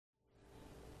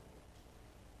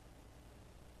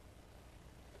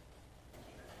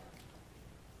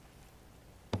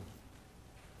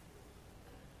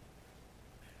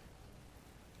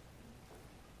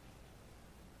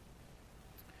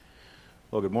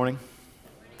Well, good morning.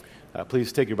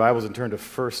 Please take your Bibles and turn to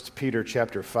 1 Peter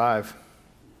chapter 5.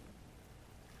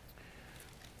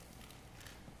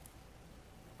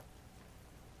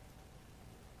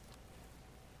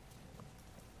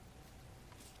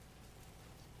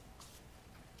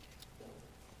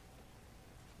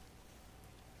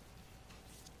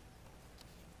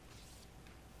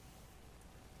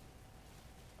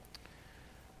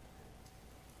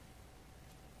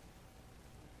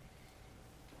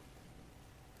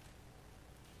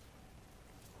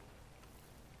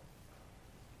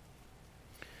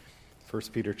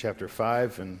 First Peter chapter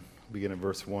 5, and begin at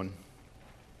verse 1.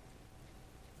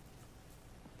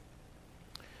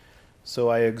 So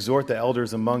I exhort the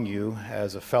elders among you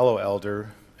as a fellow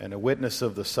elder and a witness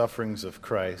of the sufferings of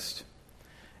Christ,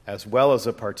 as well as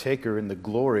a partaker in the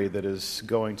glory that is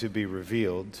going to be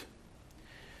revealed.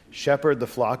 Shepherd the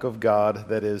flock of God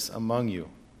that is among you,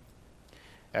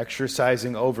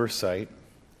 exercising oversight,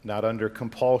 not under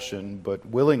compulsion, but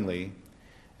willingly,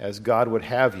 as God would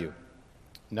have you,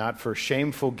 not for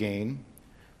shameful gain,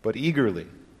 but eagerly,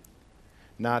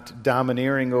 not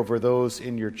domineering over those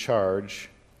in your charge,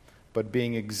 but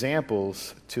being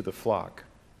examples to the flock.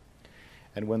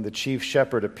 And when the chief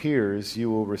shepherd appears, you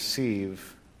will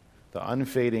receive the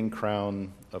unfading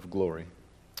crown of glory.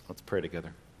 Let's pray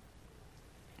together.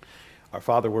 Our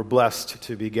Father, we're blessed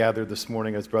to be gathered this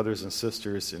morning as brothers and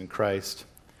sisters in Christ,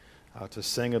 to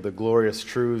sing of the glorious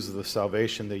truths of the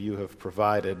salvation that you have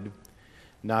provided,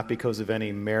 not because of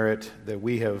any merit that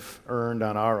we have earned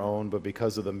on our own, but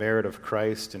because of the merit of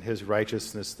Christ and his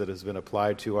righteousness that has been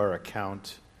applied to our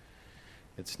account.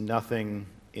 It's nothing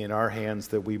in our hands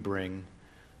that we bring,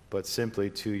 but simply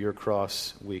to your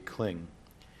cross we cling.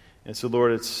 And so,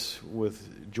 Lord, it's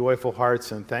with joyful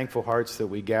hearts and thankful hearts that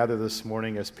we gather this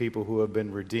morning as people who have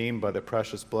been redeemed by the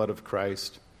precious blood of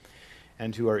Christ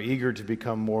and who are eager to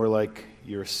become more like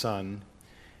your Son.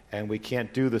 And we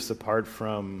can't do this apart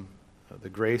from the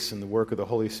grace and the work of the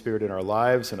Holy Spirit in our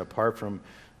lives, and apart from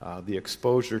the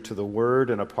exposure to the Word,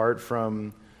 and apart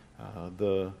from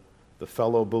the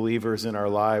fellow believers in our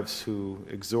lives who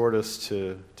exhort us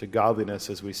to godliness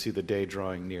as we see the day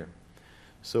drawing near.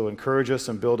 So encourage us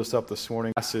and build us up this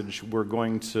morning. The passage we're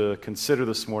going to consider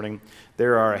this morning,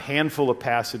 there are a handful of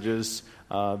passages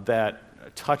that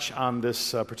touch on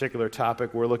this particular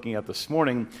topic we're looking at this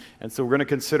morning, and so we're going to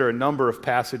consider a number of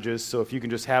passages. So if you can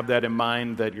just have that in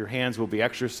mind, that your hands will be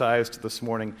exercised this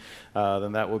morning,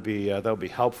 then that will be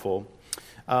helpful.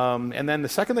 And then the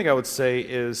second thing I would say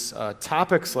is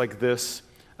topics like this,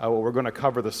 what we're going to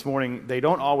cover this morning, they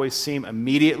don't always seem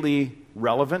immediately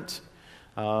relevant.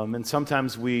 And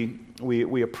sometimes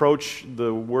we approach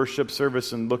the worship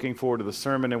service and looking forward to the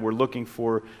sermon, and we're looking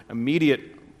for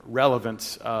immediate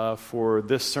relevance for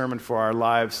this sermon for our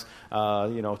lives,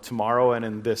 tomorrow and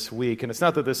in this week. And it's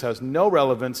not that this has no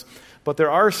relevance, but there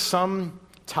are some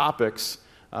topics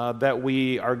that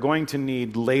we are going to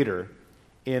need later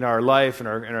in our life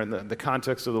and in the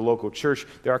context of the local church.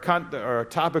 There are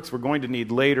topics we're going to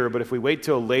need later, but if we wait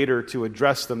till later to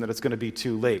address them, then it's going to be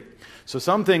too late. So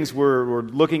some things we're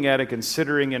looking at and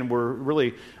considering, and we're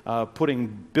really putting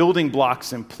building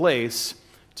blocks in place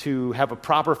to have a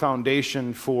proper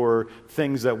foundation for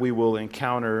things that we will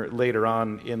encounter later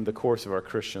on in the course of our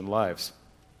Christian lives.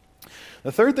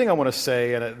 The third thing I want to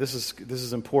say, and this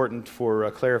is important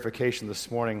for clarification this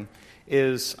morning,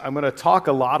 is I'm going to talk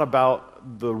a lot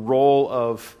about the role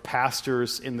of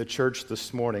pastors in the church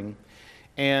this morning.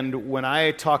 And when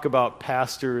I talk about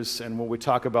pastors and when we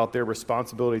talk about their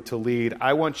responsibility to lead,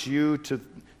 I want you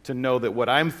to know that what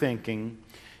I'm thinking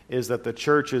is that the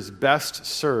church is best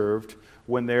served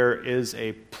when there is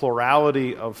a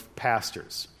plurality of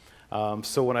pastors.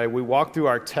 So when we walk through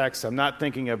our text, I'm not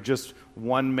thinking of just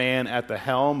one man at the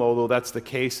helm, although that's the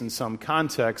case in some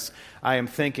contexts. I am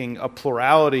thinking a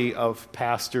plurality of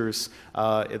pastors.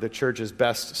 The church is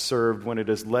best served when it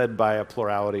is led by a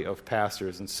plurality of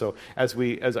pastors. And so as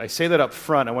I say that up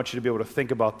front, I want you to be able to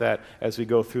think about that as we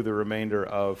go through the remainder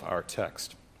of our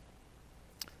text.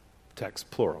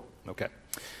 Text, plural. Okay.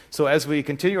 So as we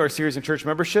continue our series in church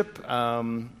membership,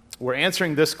 we're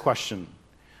answering this question.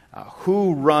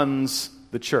 Who runs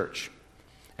the church?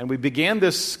 And we began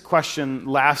this question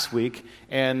last week,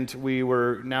 and we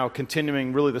were now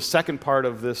continuing really the second part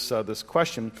of this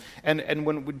question.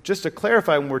 And just to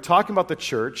clarify, when we're talking about the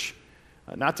church,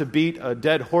 not to beat a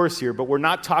dead horse here, but we're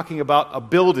not talking about a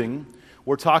building.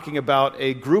 We're talking about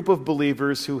a group of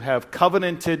believers who have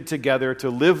covenanted together to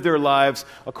live their lives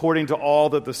according to all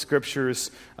that the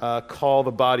Scriptures call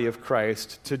the body of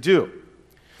Christ to do.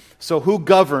 So who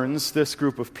governs this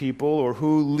group of people, or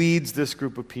who leads this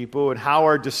group of people, and how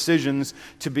are decisions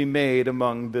to be made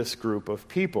among this group of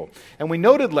people? And we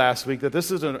noted last week that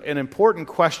this is an important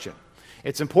question.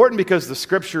 It's important because the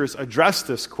Scriptures address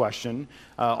this question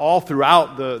all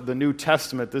throughout the New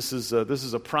Testament. This is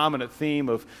a prominent theme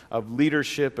of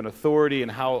leadership and authority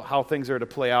and how things are to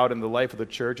play out in the life of the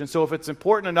church. And so if it's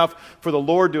important enough for the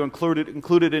Lord to include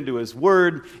it into His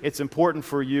Word, it's important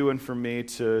for you and for me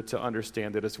to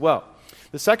understand it as well.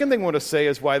 The second thing I want to say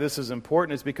is why this is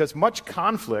important is because much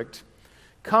conflict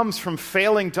comes from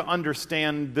failing to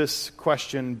understand this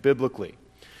question biblically.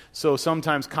 So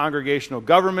sometimes congregational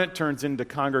government turns into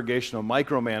congregational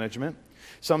micromanagement.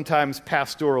 Sometimes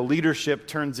pastoral leadership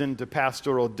turns into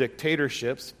pastoral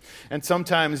dictatorships. And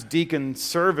sometimes deacon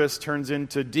service turns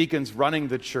into deacons running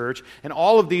the church. And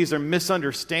all of these are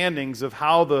misunderstandings of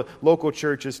how the local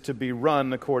church is to be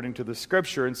run according to the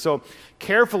Scripture. And so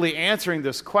carefully answering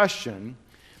this question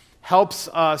helps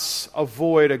us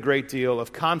avoid a great deal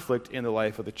of conflict in the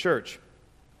life of the church.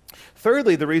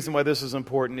 Thirdly, the reason why this is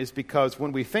important is because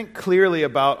when we think clearly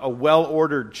about a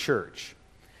well-ordered church,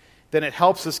 then it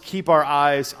helps us keep our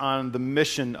eyes on the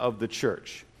mission of the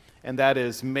church, and that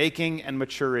is making and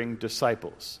maturing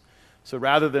disciples. So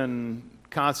rather than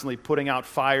constantly putting out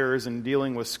fires and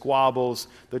dealing with squabbles,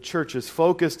 the church is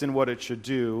focused in what it should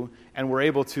do, and we're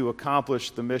able to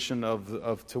accomplish the mission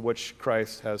to which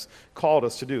Christ has called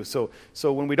us to do. So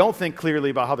when we don't think clearly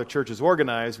about how the church is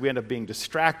organized, we end up being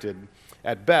distracted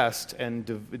at best and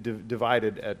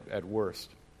divided at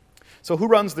worst. So who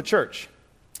runs the church?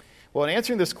 Well, in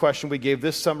answering this question, we gave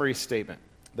this summary statement,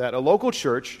 that a local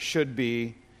church should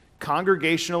be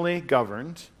congregationally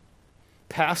governed,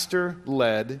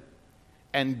 pastor-led,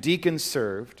 and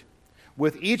deacon-served,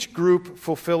 with each group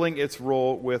fulfilling its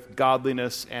role with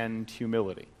godliness and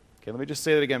humility. Okay, let me just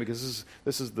say that again, because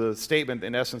this is the statement,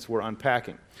 in essence, we're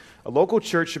unpacking. A local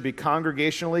church should be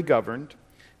congregationally governed,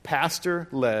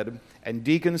 pastor-led, and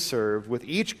deacon-served, with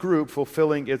each group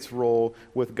fulfilling its role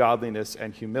with godliness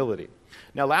and humility.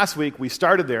 Now, last week we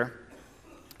started there,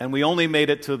 and we only made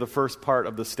it to the first part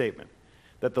of the statement,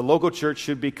 that the local church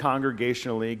should be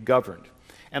congregationally governed.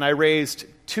 And I raised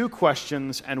two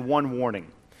questions and one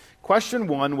warning. Question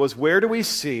one was, where do we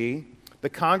see the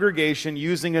congregation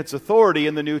using its authority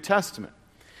in the New Testament?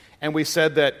 And we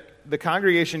said that the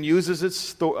congregation uses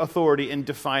its authority in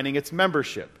defining its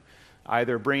membership,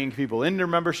 either bringing people into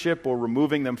membership or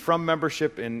removing them from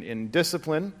membership in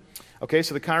discipline. Okay,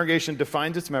 so the congregation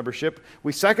defines its membership.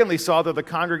 We secondly saw that the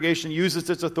congregation uses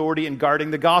its authority in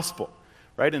guarding the gospel.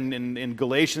 Right? In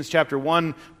Galatians chapter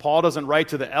 1, Paul doesn't write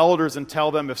to the elders and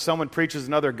tell them if someone preaches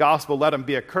another gospel, let him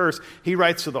be accursed. He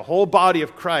writes to the whole body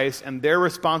of Christ and their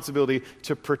responsibility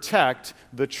to protect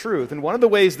the truth. And one of the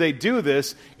ways they do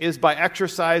this is by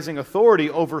exercising authority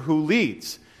over who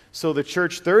leads. So the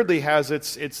church, thirdly,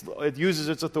 it uses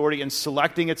its authority in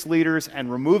selecting its leaders and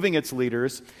removing its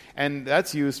leaders, and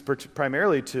that's used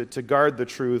primarily to guard the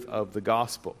truth of the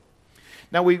gospel.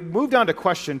 Now we moved on to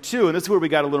question 2, and this is where we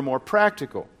got a little more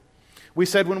practical. We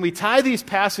said when we tie these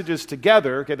passages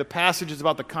together, okay, the passages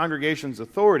about the congregation's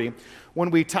authority, when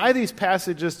we tie these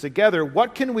passages together,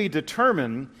 what can we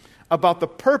determine about the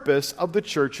purpose of the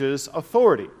church's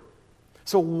authority?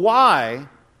 So why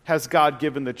has God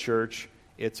given the church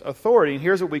its authority? And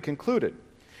here's what we concluded.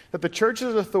 That the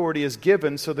church's authority is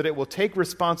given so that it will take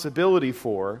responsibility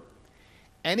for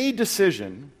any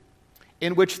decision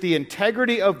in which the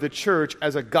integrity of the church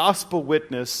as a gospel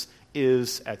witness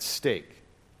is at stake.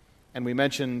 And we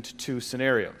mentioned 2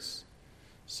 scenarios.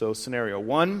 So scenario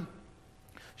 1,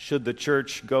 should the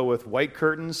church go with white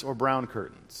curtains or brown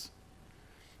curtains?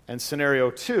 And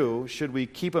scenario 2, should we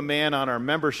keep a man on our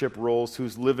membership rolls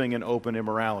who's living in open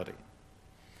immorality?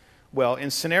 Well,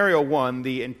 in scenario 1,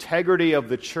 the integrity of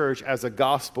the church as a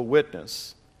gospel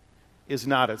witness is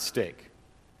not at stake.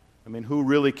 I mean, who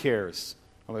really cares?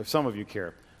 Well, some of you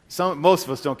care. Most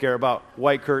of us don't care about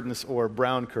white curtains or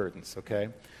brown curtains, okay?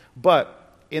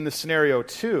 But in the scenario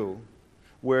 2,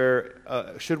 where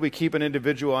should we keep an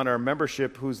individual on our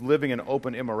membership who's living in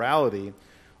open immorality,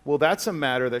 well, that's a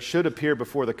matter that should appear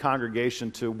before the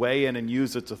congregation to weigh in and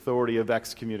use its authority of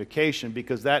excommunication,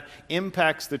 because that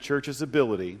impacts the church's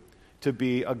ability to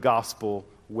be a gospel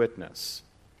witness.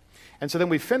 And so then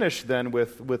we finish then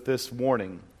with this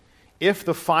warning. If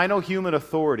the final human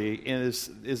authority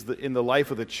in the life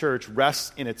of the church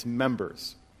rests in its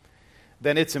members,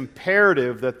 then it's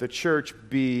imperative that the church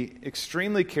be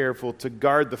extremely careful to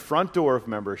guard the front door of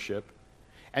membership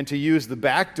and to use the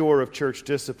back door of church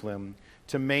discipline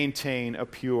to maintain a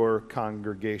pure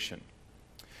congregation.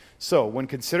 So, when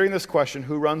considering this question,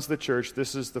 who runs the church,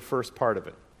 this is the first part of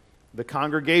it. The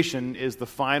congregation is the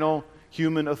final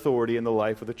human authority in the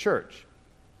life of the church.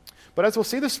 But as we'll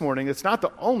see this morning, it's not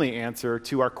the only answer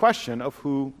to our question of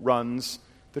who runs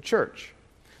the church.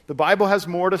 The Bible has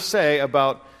more to say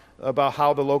about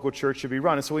how the local church should be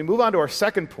run. And so we move on to our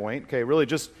second point. Okay, really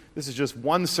this is just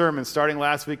one sermon starting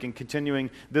last week and continuing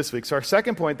this week. So our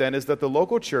second point then is that the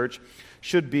local church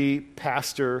should be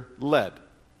pastor-led.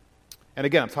 And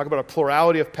again, I'm talking about a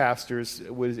plurality of pastors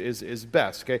is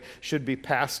best, okay? Should be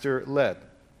pastor-led.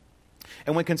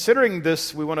 And when considering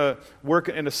this, we want to work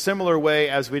in a similar way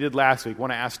as we did last week. We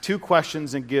want to ask two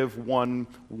questions and give one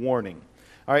warning.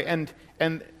 All right,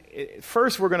 and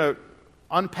first we're going to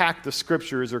unpack the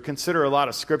scriptures or consider a lot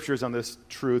of scriptures on this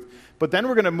truth. But then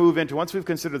we're going to move into, once we've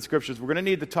considered the scriptures, we're going to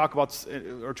need to talk about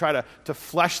or try to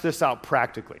flesh this out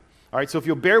practically. All right, so if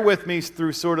you'll bear with me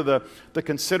through sort of the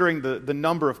considering the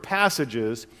number of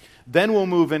passages, then we'll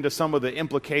move into some of the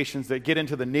implications that get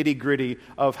into the nitty-gritty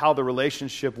of how the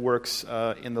relationship works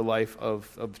in the life of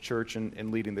the church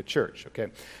and leading the church. Okay,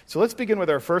 so let's begin with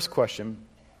our first question.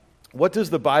 What does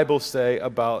the Bible say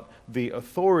about the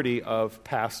authority of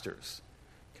pastors?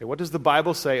 Okay, what does the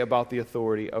Bible say about the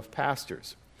authority of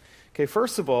pastors? Okay,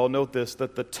 first of all, note this,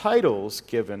 that the titles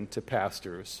given to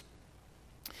pastors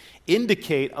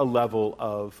indicate a level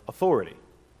of authority.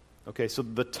 Okay, so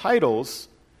the titles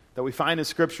that we find in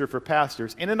Scripture for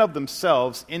pastors, in and of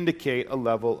themselves, indicate a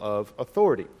level of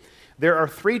authority. There are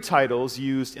three titles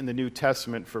used in the New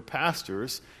Testament for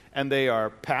pastors, and they are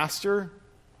pastor,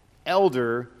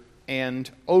 elder, and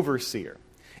overseer.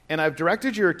 And I've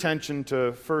directed your attention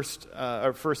to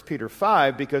 1 Peter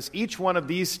 5 because each one of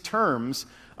these terms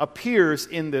appears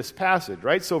in this passage,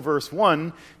 right? So verse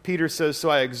 1, Peter says, "So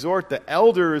I exhort the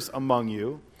elders among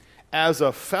you as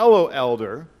a fellow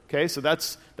elder." Okay, so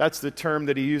that's the term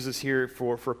that he uses here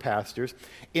for pastors.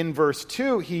 In verse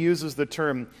 2, he uses the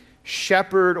term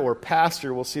shepherd or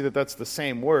pastor. We'll see that that's the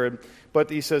same word. But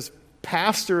he says,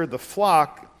 pastor the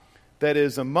flock that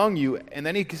is among you. And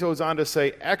then he goes on to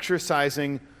say,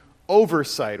 exercising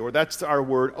oversight, or that's our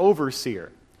word,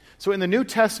 overseer. So in the New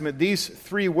Testament, these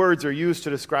three words are used to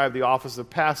describe the office of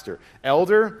pastor: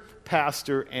 elder,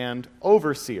 pastor, and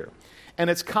overseer. And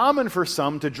it's common for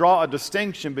some to draw a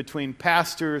distinction between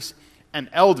pastors and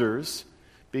elders,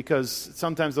 because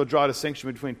sometimes they'll draw a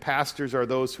distinction between pastors are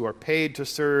those who are paid to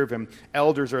serve, and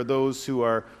elders are those who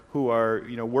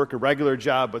work a regular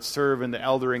job but serve in the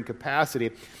eldering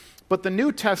capacity. But the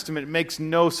New Testament makes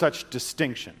no such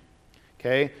distinction.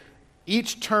 Okay?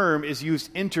 Each term is used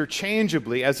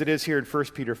interchangeably, as it is here in 1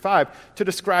 Peter 5, to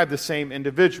describe the same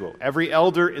individual. Every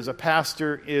elder is a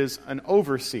pastor, is an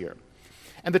overseer.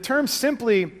 And the term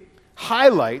simply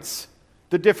highlights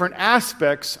the different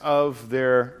aspects of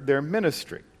their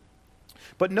ministry.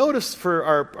 But notice, for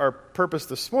our purpose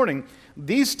this morning,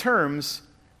 these terms,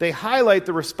 they highlight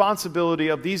the responsibility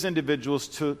of these individuals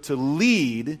to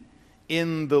lead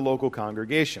in the local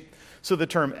congregation. So the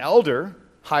term elder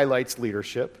highlights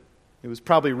leadership. It was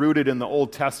probably rooted in the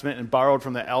Old Testament and borrowed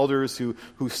from the elders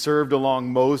who served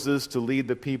along Moses to lead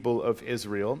the people of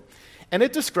Israel. And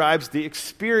it describes the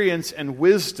experience and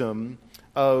wisdom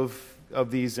of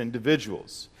these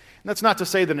individuals. And that's not to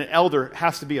say that an elder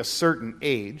has to be a certain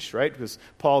age, right? Because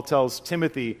Paul tells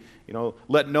Timothy,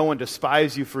 let no one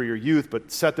despise you for your youth,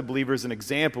 but set the believers an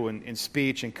example in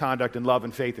speech and conduct and love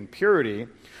and faith and purity.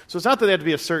 So it's not that they have to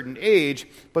be a certain age,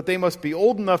 but they must be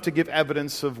old enough to give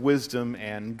evidence of wisdom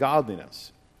and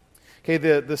godliness. Okay,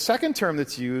 the second term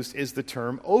that's used is the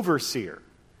term overseer.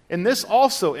 And this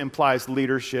also implies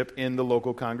leadership in the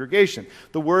local congregation.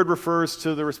 The word refers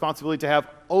to the responsibility to have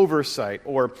oversight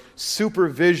or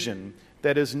supervision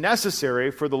that is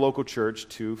necessary for the local church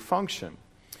to function.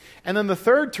 And then the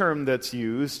third term that's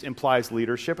used implies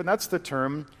leadership, and that's the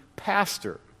term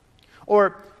pastor.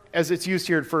 Or, as it's used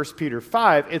here in 1 Peter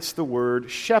 5, it's the word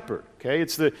shepherd. Okay,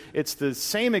 it's the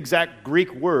same exact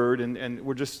Greek word, and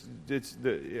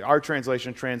our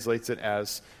translation translates it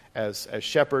as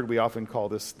shepherd. We often call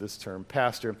this term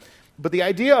pastor. But the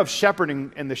idea of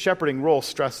shepherding and the shepherding role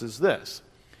stresses this.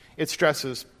 It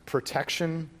stresses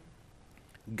protection,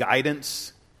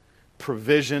 guidance,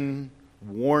 provision,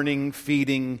 warning,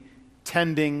 feeding,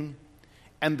 tending,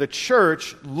 and the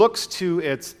church looks to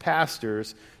its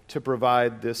pastors to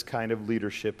provide this kind of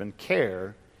leadership and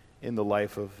care in the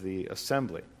life of the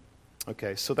assembly.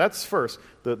 Okay, so that's first.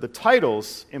 The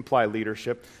titles imply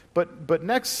leadership, but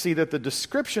next see that the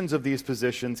descriptions of these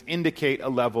positions indicate a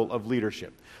level of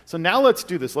leadership. So now let's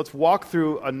do this. Let's walk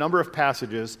through a number of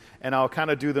passages, and I'll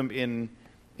kind of do them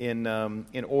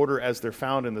in order as they're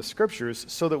found in the Scriptures,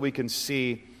 so that we can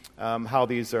see how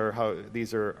these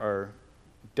are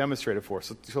demonstrated for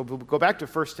us. So we'll go back to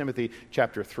 1 Timothy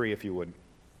chapter 3, if you would.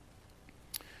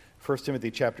 1 Timothy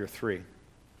chapter 3.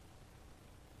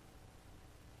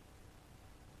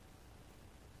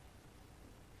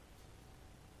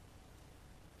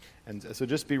 And so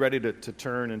just be ready to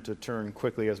turn and to turn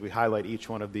quickly as we highlight each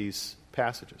one of these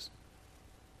passages.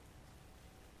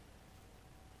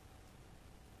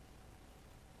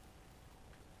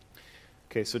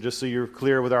 Okay, so just so you're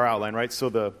clear with our outline, right? So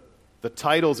the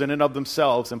titles in and of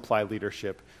themselves imply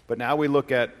leadership. But now we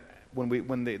look at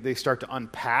when they start to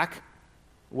unpack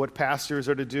what pastors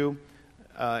are to do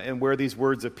and where these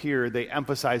words appear, they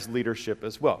emphasize leadership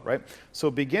as well, right? So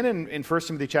begin in 1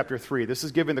 Timothy chapter 3. This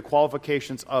is giving the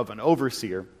qualifications of an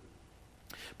overseer.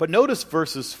 But notice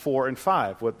verses 4 and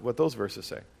 5, what those verses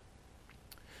say.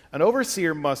 An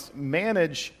overseer must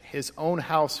manage his own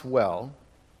house well,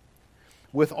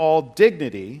 with all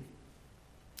dignity,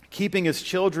 keeping his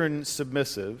children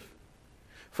submissive.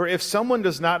 For if someone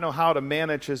does not know how to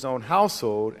manage his own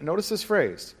household, and notice this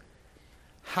phrase,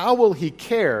 how will he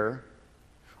care,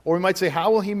 or we might say,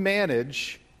 how will he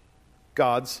manage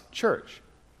God's church?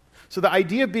 So the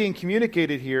idea being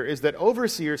communicated here is that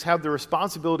overseers have the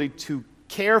responsibility to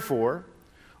care for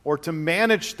or to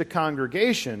manage the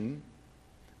congregation,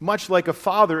 much like a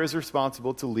father is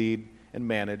responsible to lead and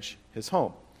manage his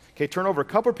home. Okay, turn over a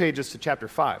couple pages to chapter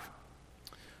 5.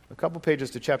 A couple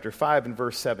pages to chapter 5 and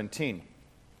verse 17.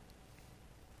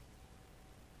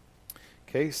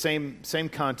 Okay, same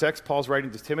context. Paul's writing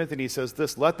to Timothy and he says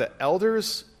this, let the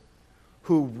elders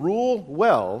who rule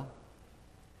well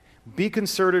be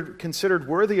considered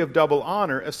worthy of double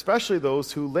honor, especially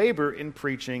those who labor in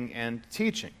preaching and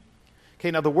teaching. Okay,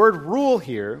 now the word rule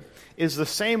here is the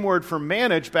same word for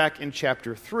manage back in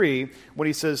chapter 3 when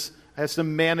he says has to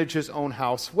manage his own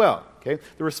house well. Okay?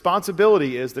 The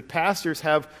responsibility is that pastors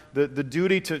have the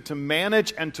duty to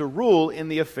manage and to rule in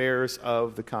the affairs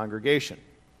of the congregation.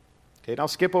 Okay, now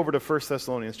skip over to 1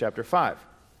 Thessalonians chapter 5.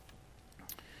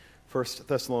 1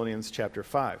 Thessalonians chapter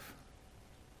 5.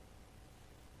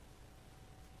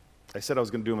 I said I was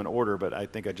going to do them in order, but I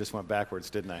think I just went backwards,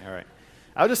 didn't I? All right.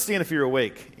 I was just seeing if you're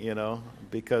awake,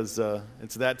 because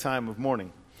it's that time of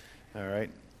morning. All right.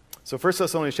 So 1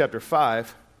 Thessalonians chapter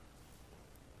 5.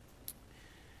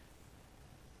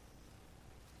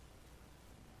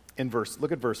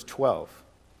 Look at verse 12.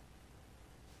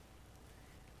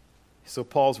 So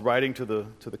Paul's writing to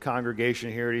the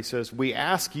congregation here, and he says, we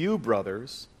ask you,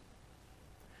 brothers,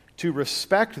 to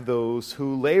respect those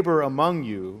who labor among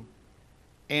you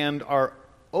and are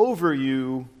over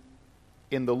you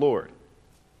in the Lord,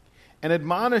 and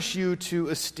admonish you to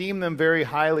esteem them very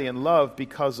highly in love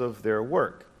because of their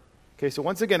work. Okay, so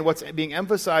once again, what's being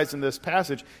emphasized in this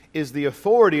passage is the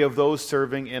authority of those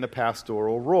serving in a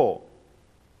pastoral role.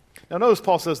 Now notice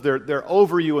Paul says they're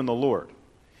over you in the Lord.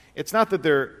 It's not that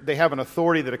they have an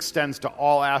authority that extends to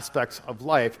all aspects of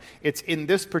life. It's in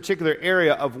this particular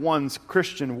area of one's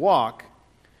Christian walk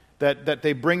that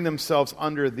they bring themselves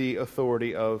under the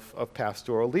authority of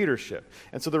pastoral leadership.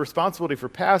 And so the responsibility for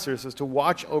pastors is to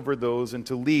watch over those and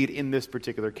to lead in this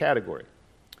particular category.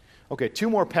 Okay, two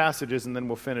more passages and then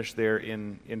we'll finish there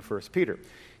in 1 Peter.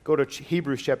 Go to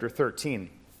Hebrews chapter 13.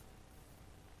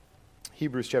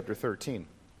 Hebrews chapter 13.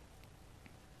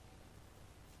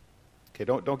 Okay,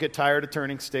 don't get tired of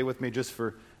turning. Stay with me just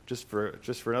for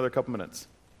another couple minutes.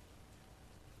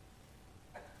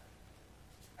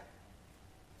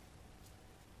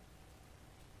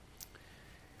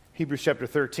 Hebrews chapter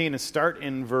 13, and start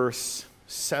in verse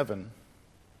 7.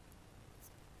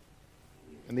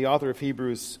 And the author of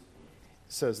Hebrews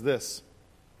says this.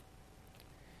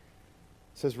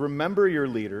 It says, remember your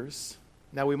leaders.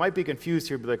 Now we might be confused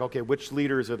here, be like, okay, which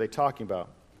leaders are they talking about?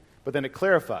 But then it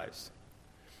clarifies.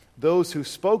 Those who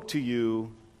spoke to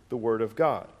you the word of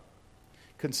God.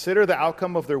 Consider the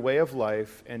outcome of their way of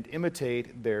life and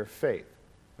imitate their faith.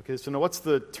 Okay, so now what's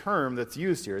the term that's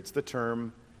used here? It's the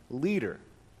term leader.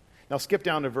 Now skip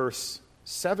down to verse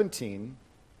 17,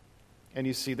 and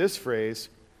you see this phrase,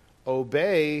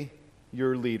 obey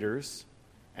your leaders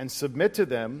and submit to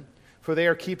them, for they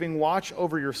are keeping watch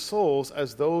over your souls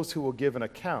as those who will give an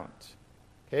account.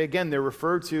 Okay, again, they're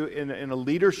referred to in a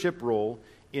leadership role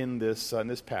in this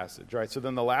passage. Right? So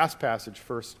then the last passage,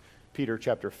 1 Peter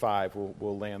chapter 5,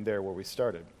 we'll land there where we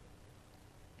started.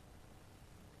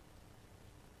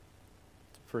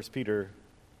 1 Peter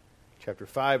chapter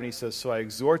 5, and he says, so I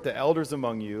exhort the elders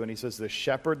among you, and he says, to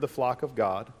shepherd the flock of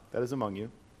God, that is among you,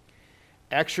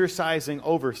 exercising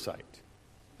oversight.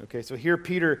 Okay, so here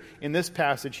Peter, in this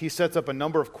passage, he sets up a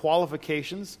number of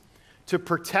qualifications to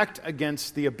protect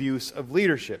against the abuse of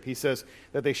leadership. He says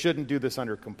that they shouldn't do this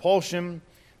under compulsion,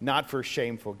 not for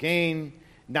shameful gain,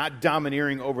 not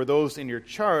domineering over those in your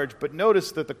charge. But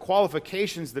notice that the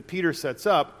qualifications that Peter sets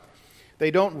up, they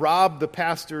don't rob the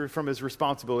pastor from his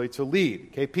responsibility to lead.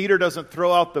 Okay, Peter doesn't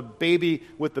throw out the baby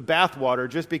with the bathwater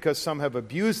just because some have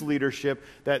abused leadership,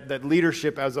 that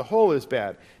leadership as a whole is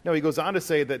bad. No, he goes on to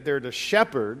say that they're to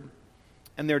shepherd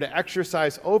and they're to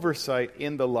exercise oversight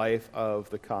in the life of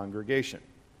the congregation.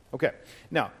 Okay,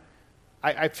 now,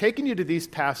 I've taken you to these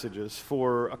passages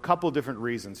for a couple different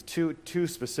reasons, two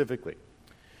specifically.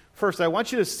 First, I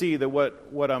want you to see that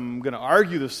what I'm going to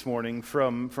argue this morning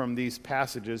from these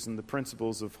passages and the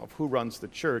principles of who runs the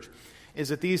church is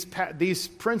that these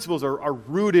principles are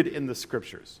rooted in the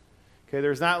Scriptures. Okay,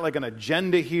 there's not like an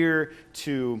agenda here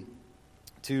to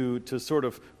sort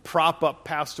of prop up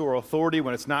pastoral authority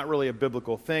when it's not really a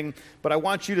biblical thing, but I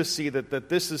want you to see that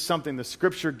this is something the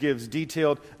Scripture gives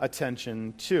detailed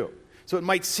attention to. So it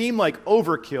might seem like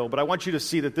overkill, but I want you to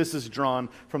see that this is drawn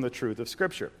from the truth of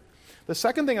Scripture. The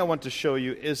second thing I want to show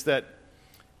you is that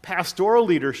pastoral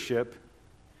leadership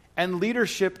and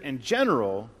leadership in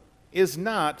general is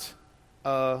not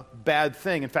a bad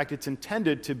thing. In fact, it's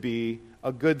intended to be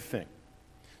a good thing.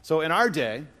 So in our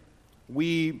day,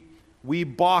 we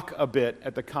balk a bit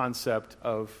at the concept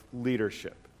of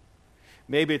leadership.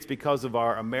 Maybe it's because of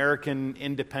our American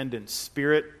independent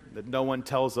spirit that no one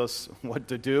tells us what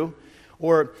to do.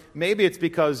 Or maybe it's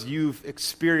because you've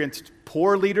experienced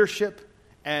poor leadership,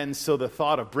 and so the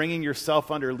thought of bringing yourself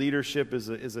under leadership is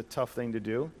a tough thing to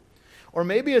do. Or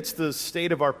maybe it's the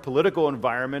state of our political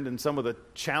environment and some of the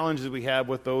challenges we have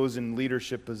with those in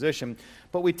leadership position.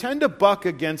 But we tend to buck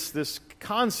against this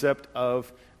concept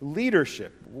of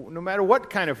leadership. No matter what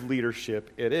kind of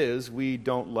leadership it is, we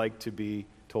don't like to be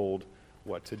told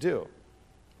what to do.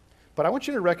 But I want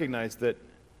you to recognize that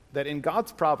in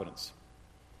God's providence,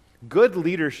 good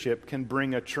leadership can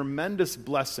bring a tremendous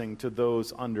blessing to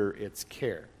those under its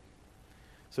care.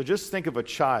 So just think of a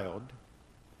child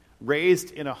raised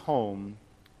in a home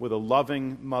with a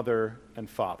loving mother and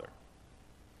father,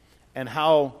 and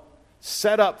how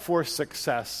set up for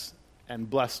success and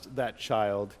blessed that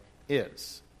child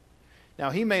is.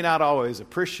 Now, he may not always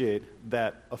appreciate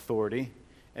that authority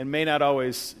and may not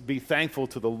always be thankful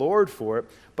to the Lord for it,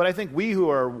 but I think we who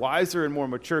are wiser and more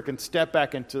mature can step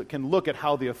back and can look at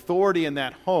how the authority in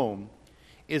that home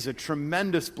is a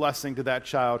tremendous blessing to that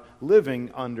child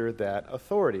living under that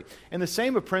authority. And the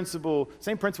same principle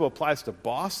applies to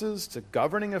bosses, to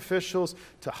governing officials,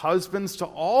 to husbands, to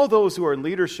all those who are in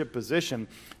leadership position.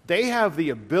 They have the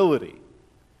ability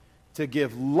to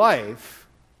give life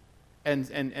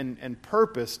and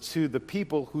purpose to the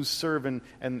people who serve and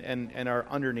are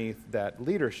underneath that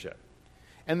leadership.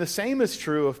 And the same is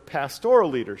true of pastoral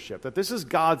leadership, that this is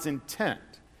God's intent,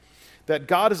 that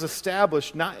God has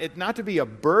established not to be a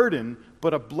burden,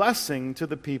 but a blessing to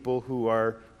the people who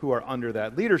are under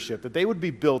that leadership, that they would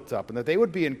be built up and that they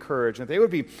would be encouraged and that they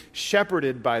would be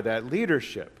shepherded by that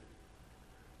leadership.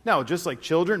 Now, just like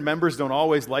children, members don't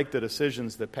always like the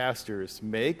decisions that pastors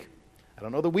make. I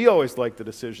don't know that we always like the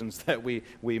decisions that we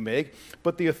make,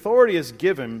 but the authority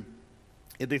given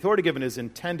is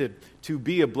intended to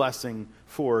be a blessing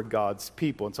for God's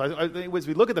people. And so I think as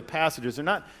we look at the passages,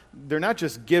 they're not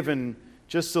just given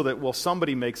just so that, well,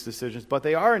 somebody makes decisions, but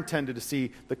they are intended to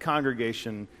see the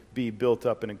congregation be built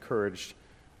up and encouraged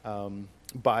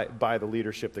by the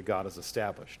leadership that God has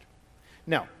established.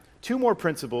 Now, two more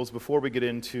principles before we get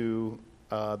into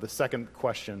the second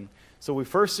question. So we've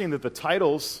first seen that the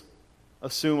titles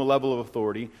assume a level of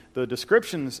authority. The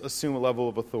descriptions assume a level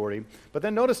of authority. But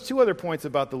then notice two other points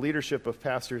about the leadership of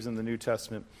pastors in the New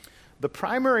Testament. The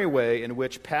primary way in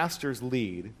which pastors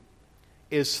lead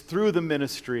is through the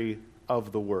ministry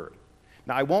of the Word.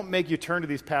 Now, I won't make you turn to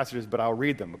these passages, but I'll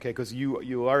read them, okay? Because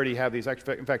you already have these.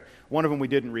 In fact, one of them we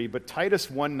didn't read, but Titus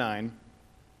 1:9,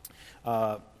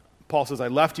 Paul says, I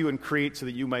left you in Crete so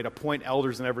that you might appoint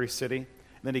elders in every city.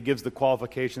 And then he gives the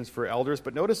qualifications for elders.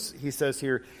 But notice he says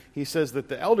that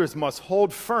the elders must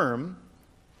hold firm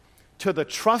to the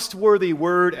trustworthy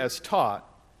word as taught,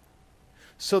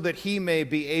 so that he may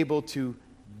be able to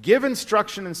give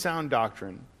instruction in sound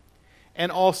doctrine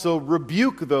and also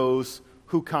rebuke those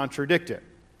who contradict it.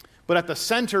 But at the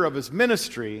center of his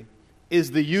ministry is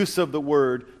the use of the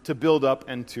word to build up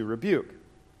and to rebuke.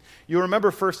 You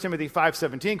remember 1 Timothy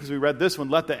 5:17, because we read this one,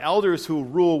 let the elders who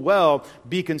rule well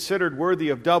be considered worthy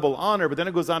of double honor. But then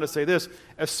it goes on to say this,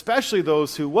 especially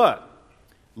those who what?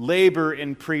 Labor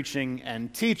in preaching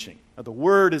and teaching. Now, the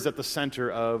word is at the center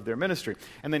of their ministry.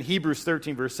 And then Hebrews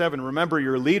 13, verse 7, remember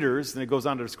your leaders, and it goes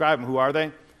on to describe them. Who are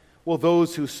they? Well,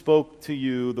 those who spoke to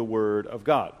you the word of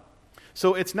God.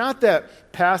 So it's not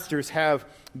that pastors have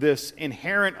this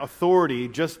inherent authority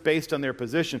just based on their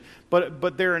position,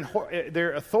 but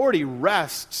their authority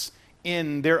rests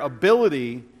in their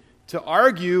ability to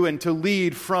argue and to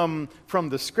lead from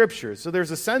the Scriptures. So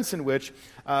there's a sense in which,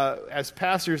 as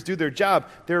pastors do their job,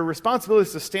 their responsibility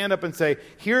is to stand up and say,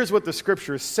 here's what the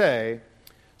Scriptures say,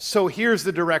 so here's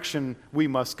the direction we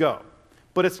must go.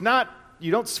 But it's not,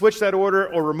 you don't switch that order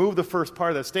or remove the first part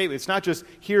of that statement. It's not just,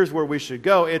 here's where we should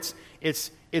go. It's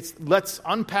let's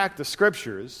unpack the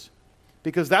Scriptures,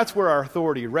 because that's where our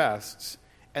authority rests,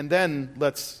 and then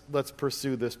let's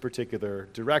pursue this particular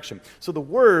direction. So the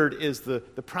Word is the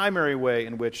primary way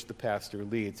in which the pastor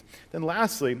leads. Then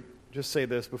lastly, just say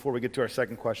this before we get to our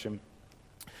second question.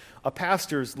 A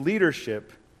pastor's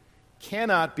leadership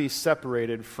cannot be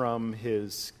separated from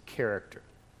his character.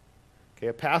 Okay,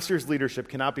 a pastor's leadership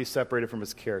cannot be separated from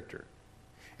his character.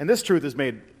 And this truth is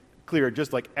made clear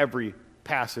just like every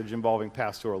passage involving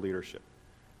pastoral leadership.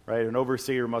 Right? An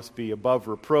overseer must be above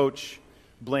reproach,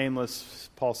 blameless,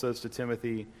 Paul says to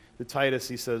Timothy. To Titus,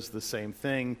 he says the same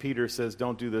thing. Peter says,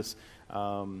 don't do this.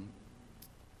 Don't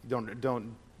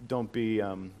be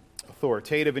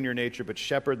authoritative in your nature, but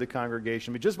shepherd the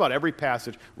congregation. But just about every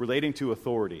passage relating to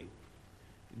authority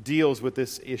deals with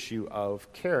this issue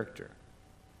of character.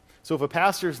 So if a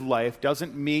pastor's life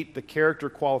doesn't meet the character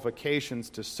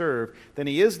qualifications to serve, then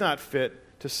he is not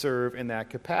fit to serve in that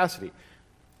capacity,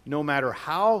 no matter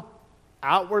how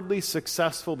outwardly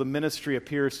successful the ministry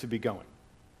appears to be going.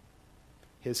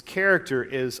 His character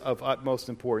is of utmost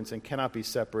importance and cannot be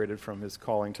separated from his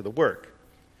calling to the work.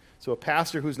 So a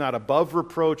pastor who's not above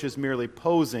reproach is merely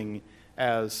posing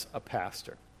as a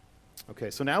pastor.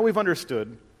 Okay, so now we've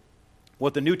understood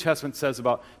what the New Testament says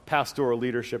about pastoral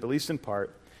leadership, at least in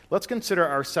part. Let's consider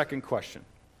our second question.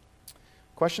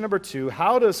 Question number 2,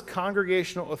 how does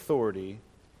congregational authority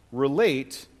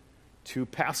relate to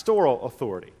pastoral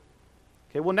authority?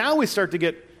 Okay, well, now we start to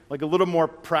get like a little more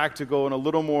practical and a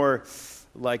little more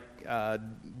like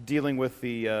dealing with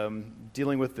the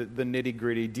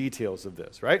nitty-gritty details of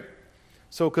this, right?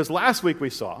 So, because last week we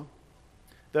saw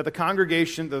that the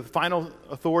congregation, the final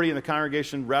authority in the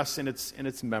congregation rests in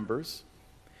its members,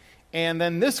 and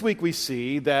then this week we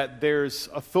see that there's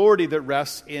authority that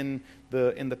rests in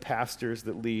the pastors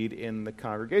that lead in the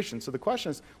congregation. So the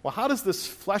question is, well, how does this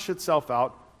flesh itself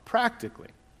out practically?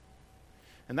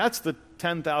 And that's the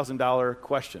 $10,000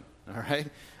 question, all right?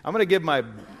 I'm going to give my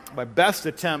best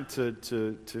attempt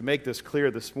to make this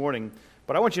clear this morning,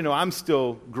 but I want you to know I'm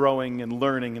still growing and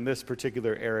learning in this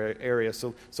particular area.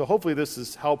 So hopefully this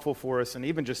is helpful for us and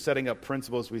even just setting up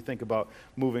principles we think about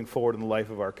moving forward in the life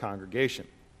of our congregation.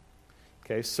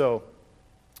 Okay, so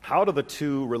how do the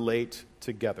two relate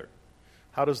together?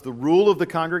 How does the rule of the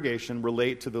congregation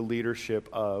relate to the leadership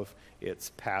of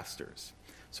its pastors?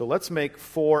 So let's make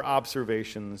 4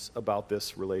 observations about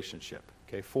this relationship.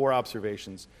 Okay, 4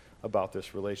 observations about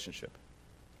this relationship.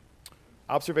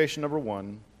 Observation number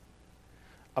 1,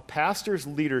 a pastor's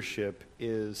leadership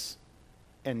is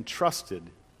entrusted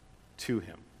to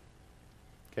him.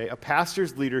 Okay, a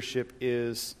pastor's leadership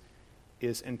is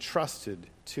entrusted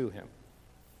to him.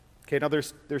 Okay, now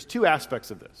there's 2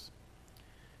 aspects of this.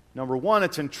 Number 1,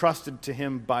 it's entrusted to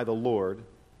him by the Lord.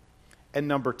 And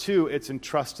number 2, it's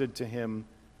entrusted to him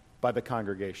by the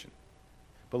congregation.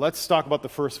 But let's talk about the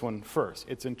first one first.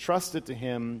 It's entrusted to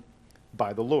him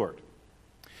by the Lord.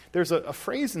 There's a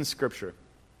phrase in Scripture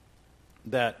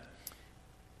that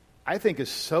I think is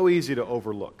so easy to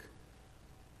overlook.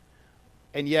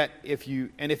 And yet, if you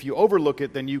overlook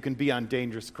it, then you can be on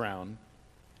dangerous ground.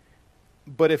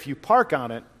 But if you park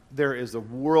on it, there is a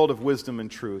world of wisdom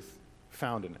and truth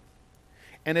found in it.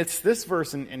 And it's this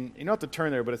verse, and you don't have to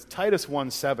turn there, but it's Titus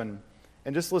 1:7.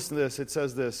 And just listen to this. It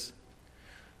says this.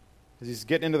 As he's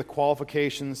getting into the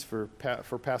qualifications for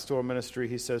pastoral ministry,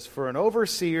 he says, "For an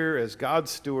overseer as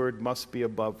God's steward must be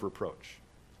above reproach."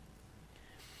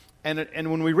 And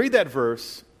when we read that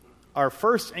verse, our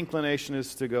first inclination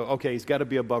is to go, okay, he's got to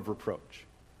be above reproach.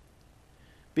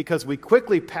 Because we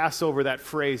quickly pass over that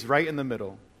phrase right in the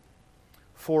middle.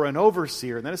 For an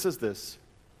overseer, and then it says this,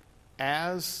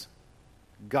 as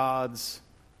God's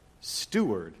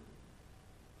steward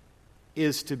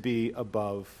is to be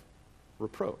above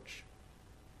reproach.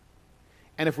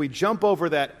 And if we jump over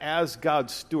that as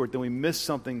God's steward, then we miss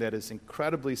something that is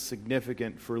incredibly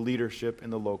significant for leadership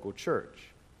in the local church.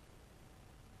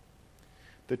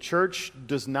 The church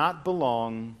does not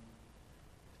belong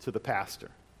to the pastor.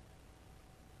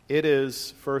 It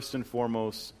is, first and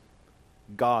foremost,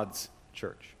 God's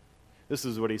church. This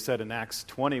is what he said in Acts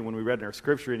 20 when we read in our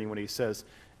scripture reading when he says,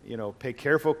 pay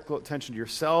careful attention to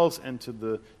yourselves and to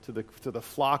the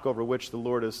flock over which the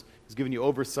Lord has given you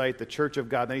oversight, the church of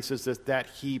God. Then he says this, that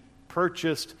he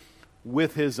purchased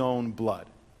with his own blood.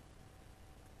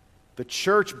 The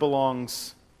church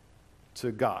belongs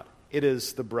to God. It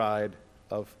is the bride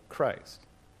of Christ.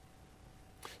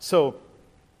 So,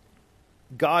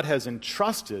 God has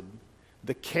entrusted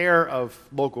the care of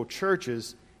local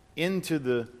churches into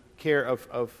the care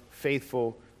of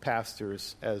faithful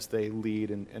pastors as they lead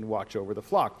and watch over the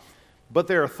flock. But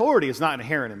their authority is not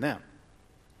inherent in them.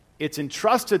 It's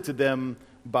entrusted to them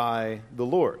by the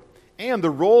Lord. And the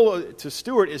role to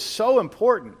steward is so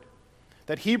important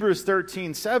that Hebrews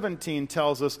 13:17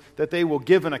 tells us that they will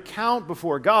give an account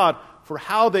before God for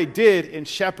how they did in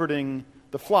shepherding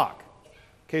the flock.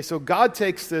 Okay, so God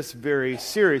takes this very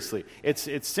seriously.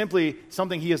 It's simply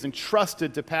something he has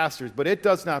entrusted to pastors, but it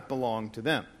does not belong to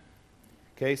them.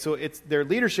 Okay, so their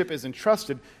leadership is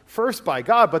entrusted first by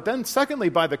God, but then secondly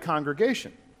by the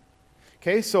congregation.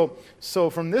 Okay, so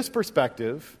from this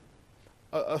perspective,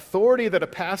 authority that a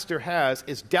pastor has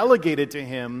is delegated to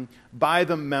him by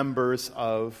the members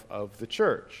of the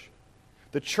church.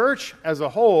 The church as a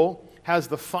whole has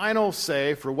the final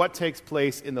say for what takes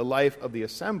place in the life of the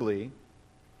assembly,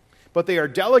 but they are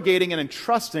delegating and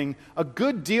entrusting a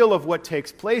good deal of what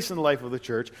takes place in the life of the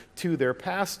church to their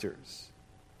pastors.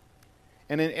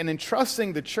 And in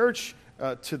entrusting the church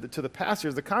to the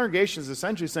pastors, the congregation is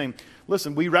essentially saying,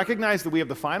 listen, we recognize that we have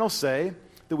the final say,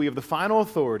 that we have the final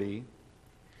authority,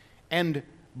 and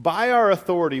by our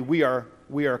authority, we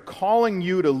are calling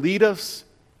you to lead us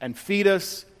and feed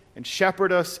us and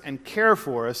shepherd us and care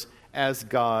for us as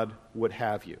God would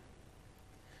have you.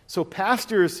 So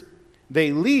pastors,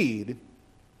 they lead,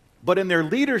 but in their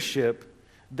leadership,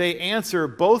 they answer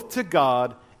both to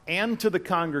God and to the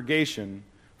congregation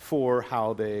for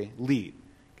how they lead.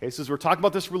 Okay, so as we're talking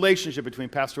about this relationship between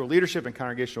pastoral leadership and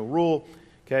congregational rule,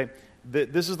 okay,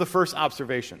 this is the first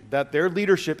observation, that their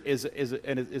leadership is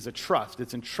a trust.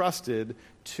 It's entrusted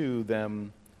to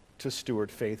them to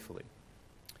steward faithfully.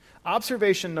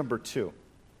 Observation number two.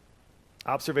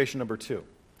 How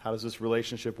does this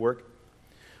relationship work?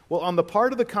 Well, on the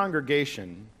part of the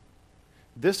congregation,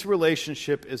 this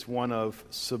relationship is one of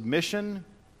submission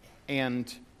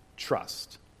and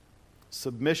trust.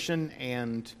 Submission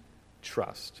and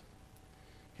trust.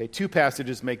 Okay, two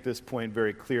passages make this point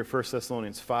very clear. 1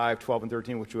 Thessalonians 5:12 and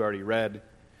 13, which we already read.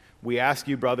 We ask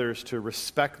you, brothers, to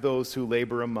respect those who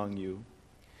labor among you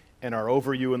and are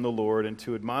over you in the Lord, and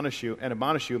to admonish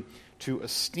you to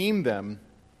esteem them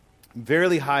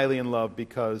very highly in love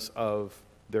because of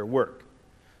their work.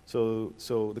 So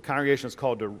the congregation is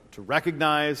called to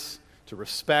recognize, to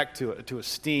respect, to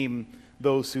esteem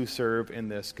those who serve in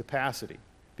this capacity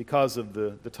because of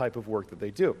the type of work that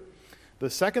they do. The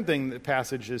second thing the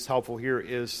passage is helpful here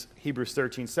is Hebrews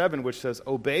 13:7, which says,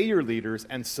 obey your leaders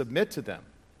and submit to them,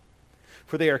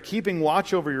 for they are keeping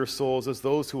watch over your souls as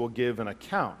those who will give an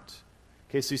account.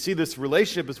 Okay, so you see this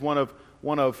relationship is one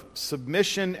of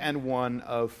submission and one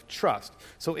of trust.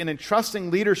 So in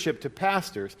entrusting leadership to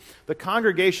pastors, the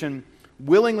congregation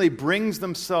willingly brings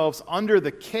themselves under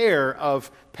the care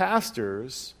of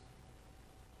pastors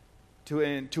to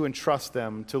entrust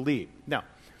them to lead. Now,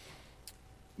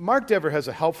 Mark Dever has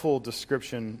a helpful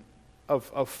description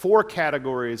of four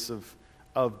categories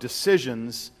of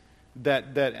decisions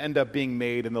that end up being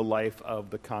made in the life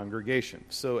of the congregation.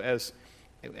 So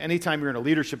anytime you're in a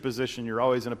leadership position, you're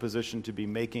always in a position to be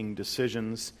making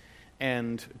decisions.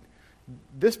 And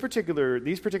these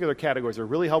particular categories are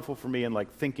really helpful for me in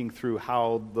thinking through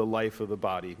how the life of the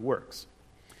body works.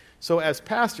 So as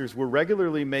pastors, we're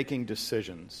regularly making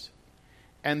decisions.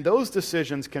 And those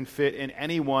decisions can fit in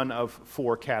any one of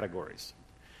four categories.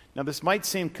 Now, this might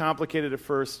seem complicated at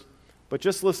first, but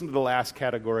just listen to the last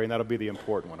category, and that'll be the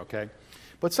important one, okay?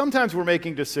 But sometimes we're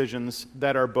making decisions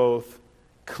that are both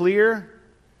clear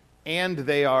and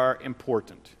they are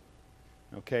important.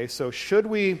 Okay, so should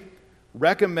we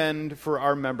recommend for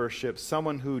our membership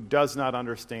someone who does not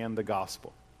understand the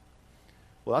gospel?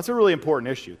 Well, that's a really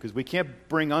important issue because we can't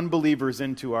bring unbelievers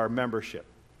into our membership.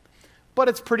 But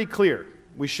it's pretty clear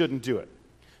we shouldn't do it.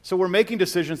 So we're making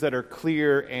decisions that are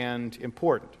clear and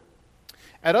important.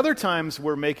 At other times,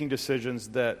 we're making decisions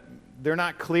that they're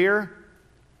not clear,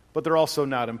 but they're also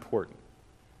not important.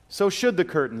 So should the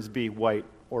curtains be white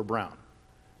or brown?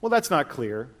 Well, that's not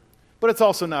clear, but it's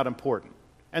also not important.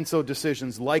 And so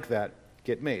decisions like that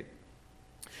get made.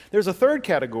 There's a third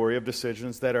category of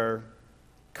decisions that are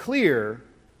clear,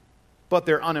 but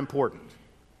they're unimportant.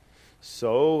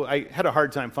 So I had a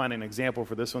hard time finding an example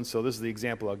for this one, so this is the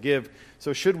example I'll give.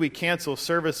 So should we cancel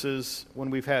services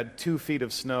when we've had 2 feet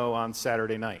of snow on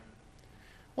Saturday night?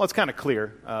 Well, it's kind of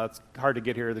clear. It's hard to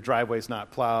get here. The driveway's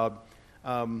not plowed.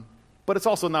 But it's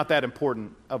also not that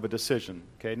important of a decision.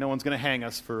 Okay, no one's going to hang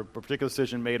us for a particular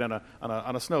decision made on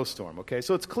a snowstorm. Okay,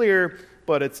 so it's clear,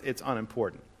 but it's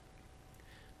unimportant.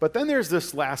 But then there's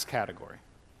this last category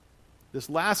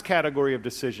of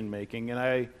decision making, and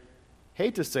I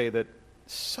hate to say that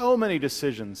so many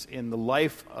decisions in the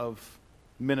life of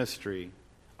ministry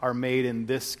are made in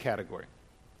this category.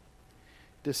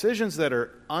 Decisions that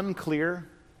are unclear,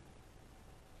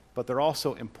 but they're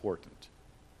also important.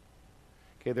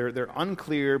 Okay, they're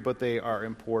unclear, but they are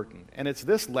important. And it's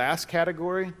this last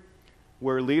category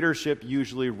where leadership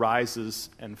usually rises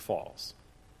and falls.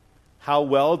 How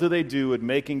well do they do at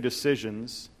making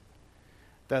decisions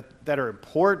that are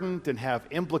important and have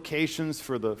implications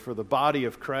for the body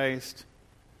of Christ,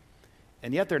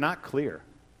 and yet they're not clear,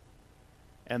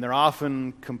 and they're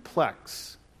often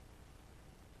complex?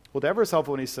 Well, Dever's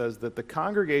helpful when he says that the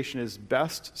congregation is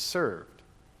best served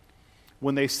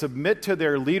when they submit to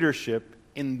their leadership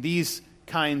in these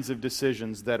kinds of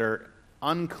decisions that are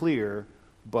unclear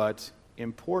but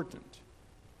important.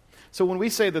 So when we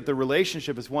say that the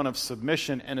relationship is one of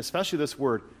submission, and especially this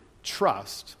word,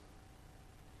 trust,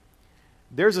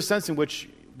 there's a sense in which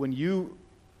when you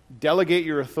delegate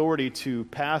your authority to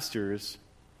pastors,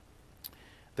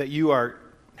 that you are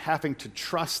having to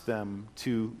trust them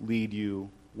to lead you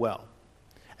well.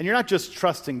 And you're not just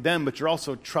trusting them, but you're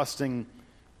also trusting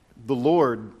the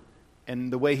Lord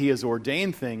and the way He has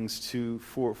ordained things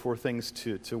for things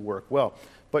to work well.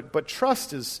 But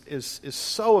trust is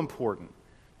so important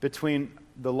between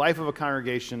the life of a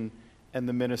congregation and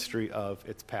the ministry of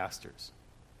its pastors.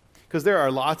 Because there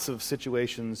are lots of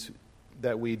situations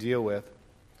that we deal with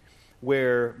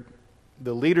where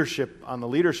on the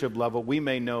leadership level, we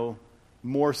may know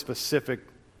more specific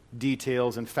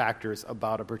details and factors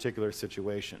about a particular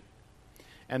situation.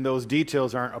 And those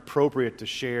details aren't appropriate to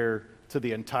share to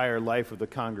the entire life of the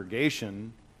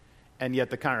congregation, and yet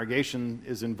the congregation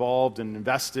is involved and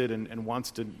invested and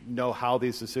wants to know how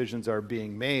these decisions are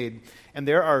being made. And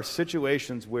there are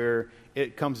situations where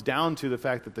it comes down to the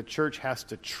fact that the church has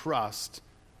to trust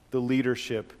the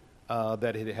leadership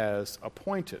that it has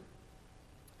appointed.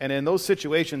 And in those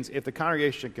situations, if the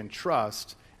congregation can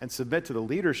trust and submit to the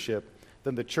leadership,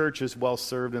 then the church is well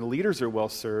served and the leaders are well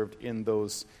served in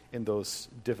those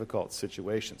difficult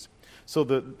situations. So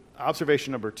the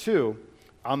observation number 2,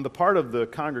 on the part of the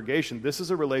congregation, this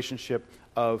is a relationship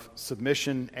of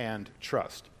submission and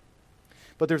trust.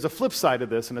 But there's a flip side of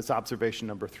this, and it's observation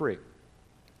number 3.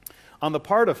 On the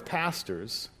part of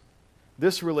pastors,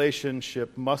 this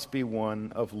relationship must be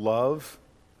one of love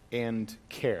and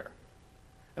care.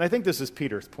 And I think this is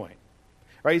Peter's point.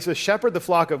 Right? He says, shepherd the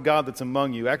flock of God that's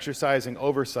among you, exercising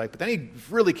oversight. But then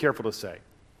he's really careful to say,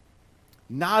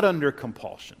 not under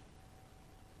compulsion,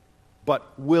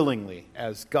 but willingly,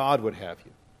 as God would have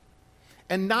you.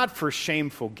 And not for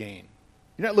shameful gain.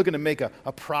 You're not looking to make a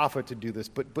profit to do this,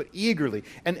 but eagerly.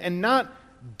 And not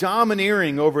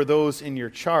domineering over those in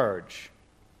your charge,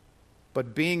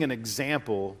 but being an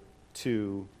example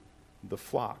to the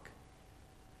flock.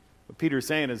 What Peter's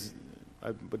saying is,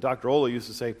 what Dr. Ola used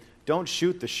to say, don't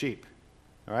shoot the sheep,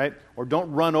 all right? Or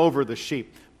don't run over the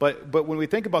sheep. But when we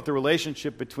think about the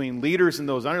relationship between leaders and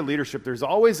those under leadership, there's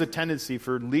always a tendency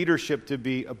for leadership to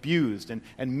be abused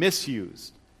and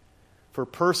misused for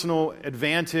personal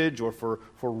advantage or for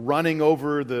running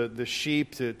over the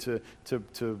sheep to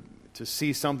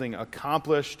see something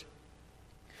accomplished.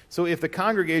 So if the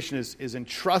congregation is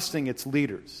entrusting its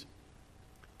leaders,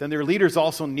 then their leaders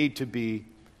also need to be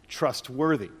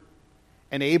trustworthy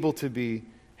and able to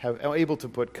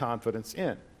put confidence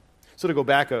in. So to go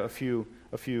back a few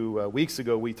weeks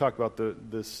ago, we talked about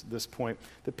this point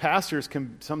that pastors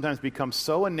can sometimes become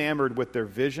so enamored with their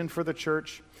vision for the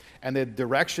church and the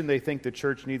direction they think the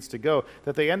church needs to go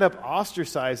that they end up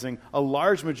ostracizing a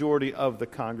large majority of the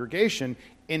congregation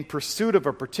in pursuit of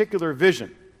a particular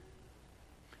vision.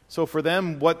 So for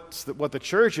them, what the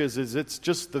church is it's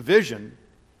just the vision.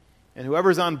 And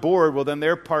whoever's on board, well, then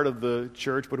they're part of the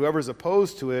church. But whoever's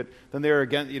opposed to it, then they're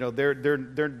again,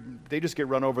 they just get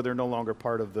run over. They're no longer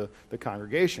part of the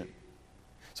congregation.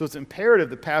 So it's imperative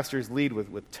that pastors lead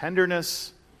with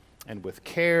tenderness and with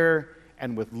care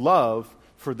and with love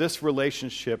for this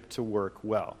relationship to work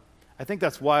well. I think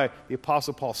that's why the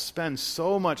Apostle Paul spends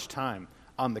so much time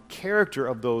on the character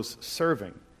of those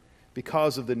serving,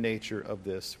 because of the nature of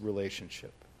this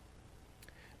relationship.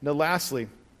 Now, lastly,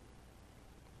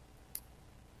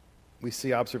 we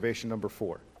see observation number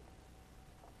 4.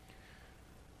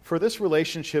 For this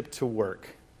relationship to work,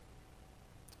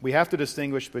 we have to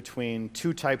distinguish between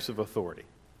 2 types of authority.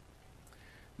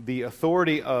 the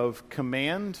authority of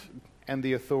command and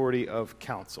the authority of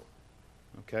counsel.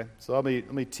 Okay? So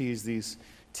let me tease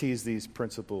these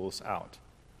principles out.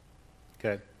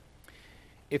 Okay?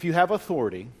 If you have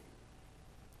authority,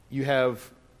 you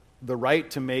have the right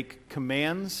to make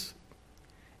commands,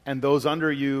 and those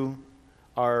under you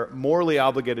are morally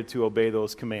obligated to obey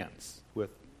those commands with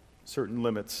certain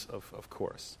limits, of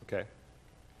course. Okay?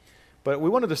 But we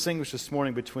want to distinguish this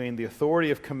morning between the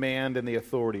authority of command and the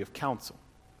authority of counsel.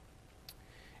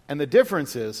 And the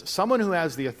difference is, someone who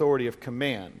has the authority of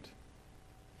command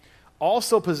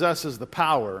also possesses the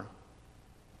power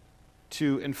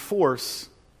to enforce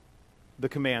the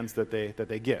commands that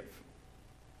they give.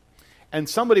 And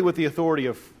somebody with the authority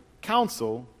of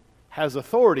counsel has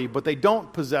authority, but they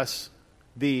don't possess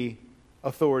the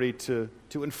authority to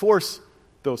enforce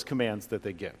those commands that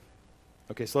they give.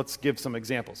 Okay, so let's give some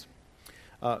examples.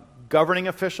 Governing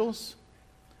officials,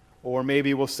 or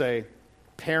maybe we'll say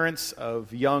parents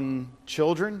of young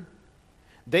children,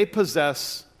 they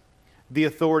possess the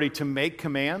authority to make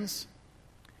commands,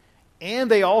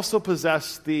 and they also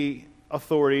possess the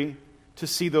authority to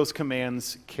see those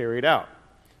commands carried out.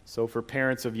 So for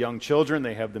parents of young children,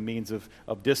 they have the means of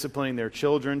disciplining their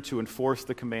children to enforce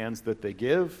the commands that they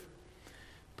give.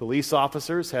 Police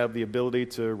officers have the ability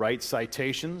to write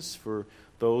citations for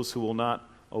those who will not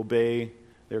obey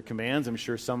their commands. I'm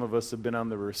sure some of us have been on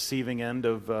the receiving end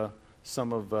of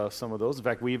some of those. In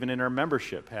fact, we even in our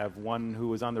membership have one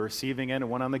who is on the receiving end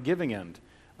and one on the giving end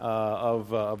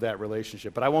of that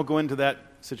relationship. But I won't go into that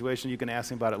situation. You can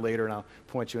ask me about it later, and I'll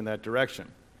point you in that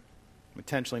direction.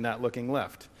 Intentionally not looking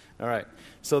left. All right.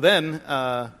 So then,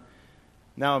 now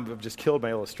I've just killed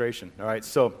my illustration. All right.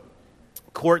 So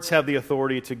courts have the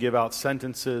authority to give out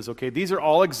sentences. Okay. These are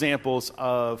all examples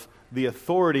of the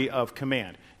authority of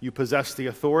command. You possess the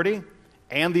authority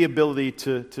and the ability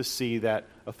to see that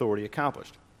authority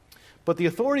accomplished. But the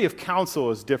authority of counsel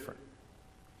is different.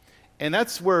 And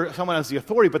that's where someone has the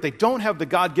authority, but they don't have the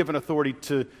God-given authority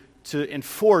to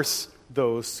enforce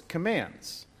those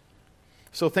commands.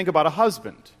 So think about a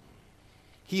husband.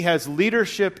 He has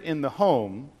leadership in the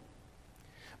home,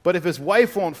 but if his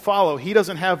wife won't follow, he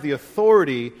doesn't have the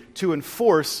authority to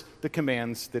enforce the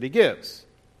commands that he gives.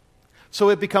 So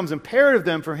it becomes imperative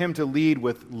then for him to lead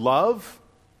with love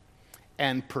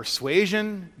and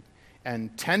persuasion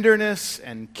and tenderness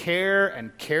and care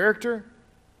and character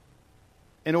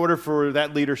in order for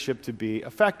that leadership to be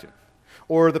effective.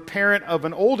 Or the parent of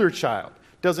an older child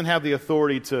doesn't have the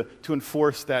authority to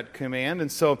enforce that command,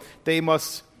 and so they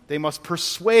must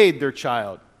persuade their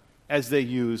child as they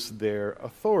use their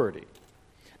authority.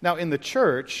 Now, in the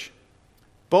church,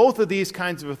 both of these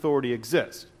kinds of authority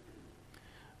exist.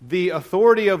 The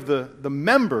authority of the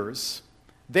members,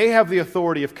 they have the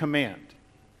authority of command.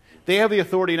 They have the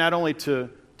authority not only to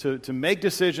make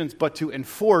decisions, but to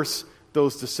enforce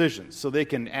those decisions. So they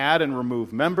can add and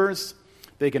remove members.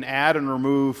 They can add and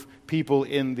remove people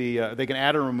they can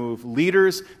add and remove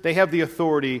leaders. They have the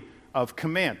authority of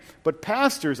command. But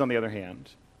pastors, on the other hand,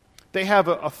 they have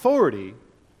authority,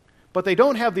 but they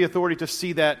don't have the authority to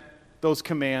see those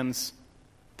commands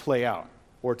play out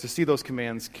or to see those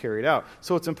commands carried out.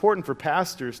 So it's important for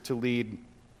pastors to lead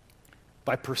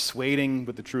by persuading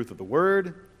with the truth of the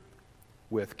word,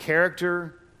 with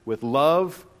character, with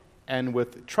love, and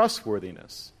with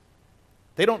trustworthiness.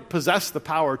 They don't possess the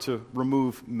power to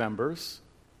remove members.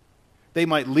 They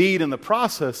might lead in the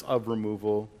process of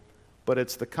removal, but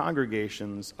it's the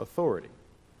congregation's authority.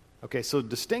 Okay, so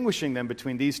distinguishing them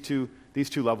between these two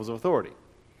levels of authority.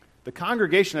 The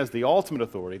congregation has the ultimate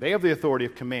authority. They have the authority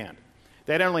of command.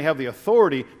 They not only have the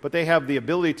authority, but they have the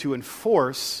ability to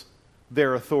enforce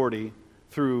their authority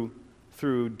through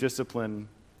discipline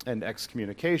and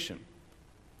excommunication.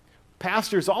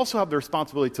 Pastors also have the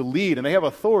responsibility to lead, and they have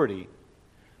authority,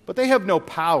 but they have no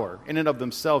power in and of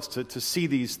themselves to see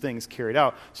these things carried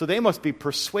out. So they must be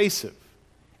persuasive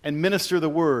and minister the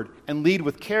word and lead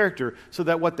with character so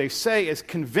that what they say is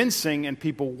convincing and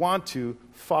people want to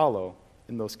follow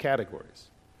in those categories.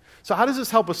 So how does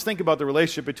this help us think about the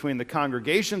relationship between the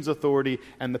congregation's authority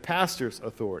and the pastor's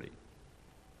authority?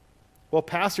 Well,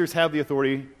 pastors have the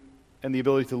authority and the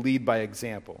ability to lead by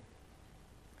example.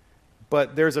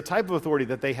 But there's a type of authority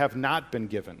that they have not been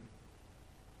given.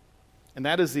 And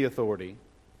that is the authority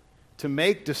to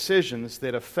make decisions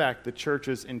that affect the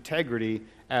church's integrity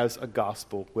as a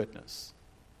gospel witness.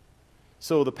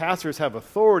 So the pastors have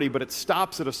authority, but it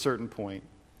stops at a certain point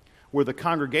where the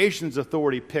congregation's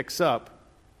authority picks up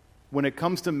when it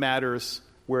comes to matters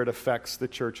where it affects the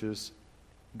church's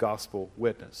gospel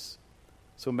witness.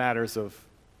 So matters of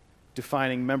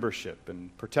defining membership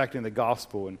and protecting the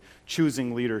gospel and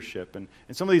choosing leadership. And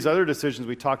some of these other decisions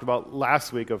we talked about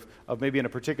last week of maybe in a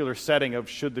particular setting of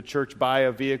should the church buy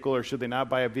a vehicle or should they not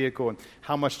buy a vehicle, and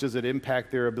how much does it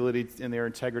impact their ability and their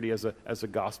integrity as a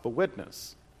gospel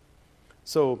witness.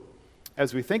 So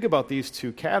as we think about these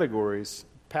two categories,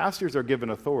 pastors are given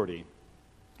authority,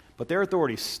 but their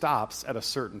authority stops at a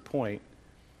certain point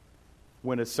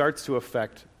when it starts to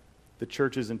affect the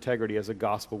church's integrity as a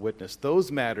gospel witness.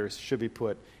 Those matters should be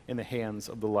put in the hands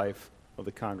of the life of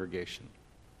the congregation.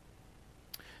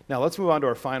 Now let's move on to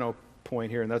our final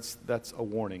point here, and that's a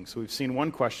warning. So we've seen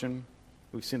one question,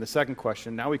 we've seen the second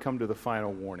question, now we come to the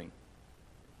final warning.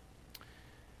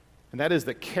 And that is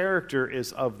that character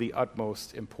is of the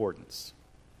utmost importance.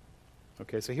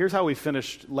 Okay, so here's how we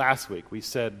finished last week. We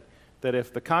said that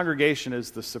if the congregation is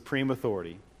the supreme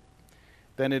authority,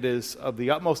 then it is of the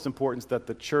utmost importance that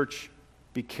the church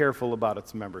be careful about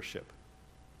its membership.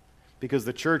 Because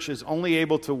the church is only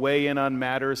able to weigh in on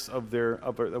matters with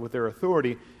their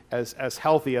authority as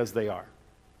healthy as they are.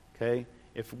 Okay?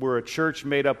 If we're a church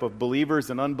made up of believers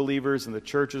and unbelievers and the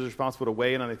church is responsible to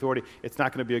weigh in on the authority, it's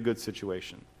not going to be a good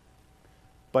situation.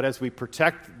 But as we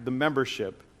protect the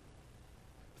membership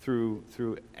through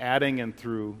adding and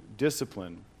through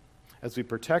discipline, as we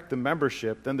protect the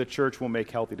membership, then the church will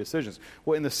make healthy decisions.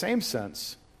 Well, in the same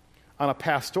sense, on a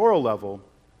pastoral level,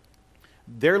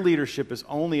 their leadership is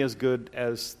only as good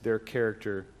as their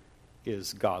character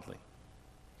is godly.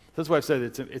 That's why I've said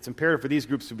it's imperative for these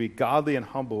groups to be godly and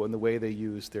humble in the way they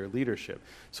use their leadership.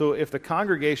 So if the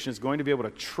congregation is going to be able to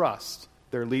trust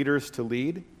their leaders to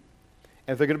lead,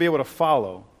 and if they're going to be able to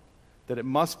follow, that it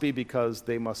must be because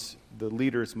the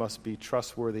leaders must be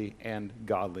trustworthy and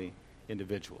godly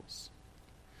individuals.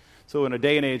 So in a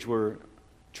day and age where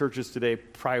churches today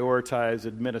prioritize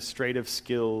administrative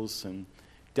skills and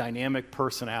dynamic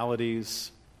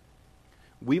personalities,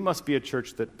 we must be a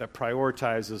church that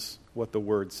prioritizes what the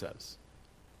Word says.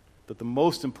 That the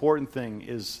most important thing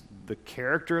is the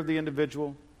character of the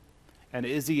individual, and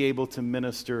is he able to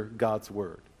minister God's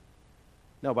Word?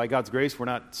 Now, by God's grace, we're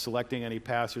not selecting any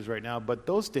pastors right now, but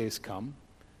those days come.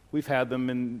 We've had them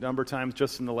in a number of times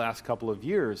just in the last couple of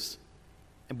years.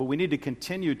 But we need to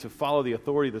continue to follow the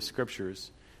authority of the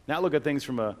Scriptures, not look at things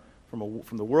from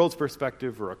the world's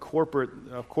perspective or a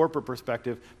corporate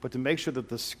perspective, but to make sure that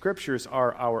the Scriptures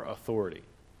are our authority.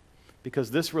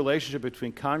 Because this relationship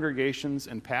between congregations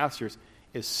and pastors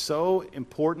is so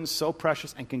important, so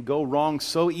precious, and can go wrong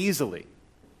so easily.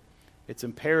 It's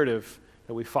imperative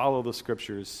that we follow the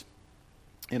Scriptures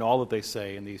in all that they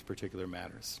say in these particular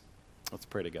matters. Let's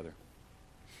pray together.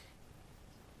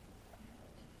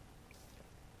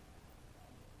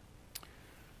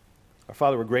 Our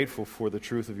Father, we're grateful for the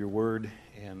truth of your word,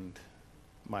 and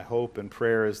my hope and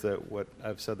prayer is that what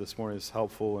I've said this morning is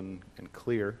helpful and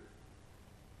clear.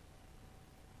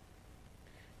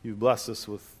 You've blessed us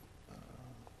with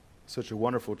such a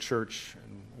wonderful church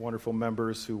and wonderful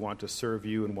members who want to serve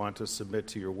you and want to submit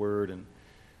to your word. And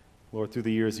Lord, through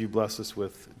the years, you've blessed us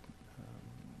with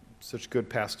such good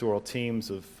pastoral teams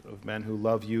of men who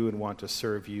love you and want to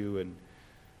serve you, and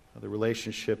the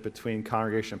relationship between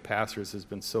congregation and pastors has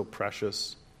been so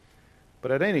precious.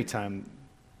 But at any time,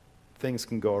 things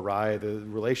can go awry. The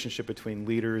relationship between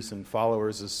leaders and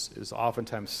followers is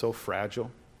oftentimes so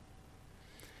fragile.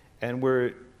 And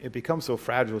where it becomes so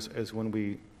fragile is when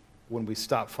we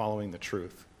stop following the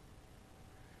truth.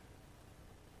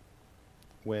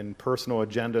 When personal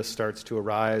agenda starts to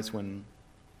arise, when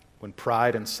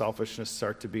pride and selfishness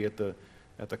start to be at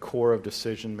the core of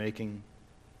decision making.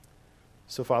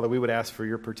 So, Father, we would ask for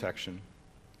your protection,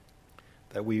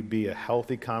 that we be a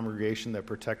healthy congregation that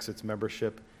protects its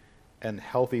membership, and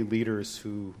healthy leaders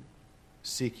who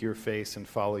seek your face and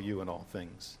follow you in all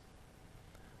things.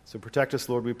 So protect us,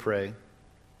 Lord, we pray,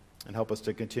 and help us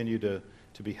to continue to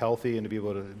be healthy and to be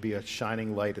able to be a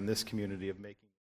shining light in this community of making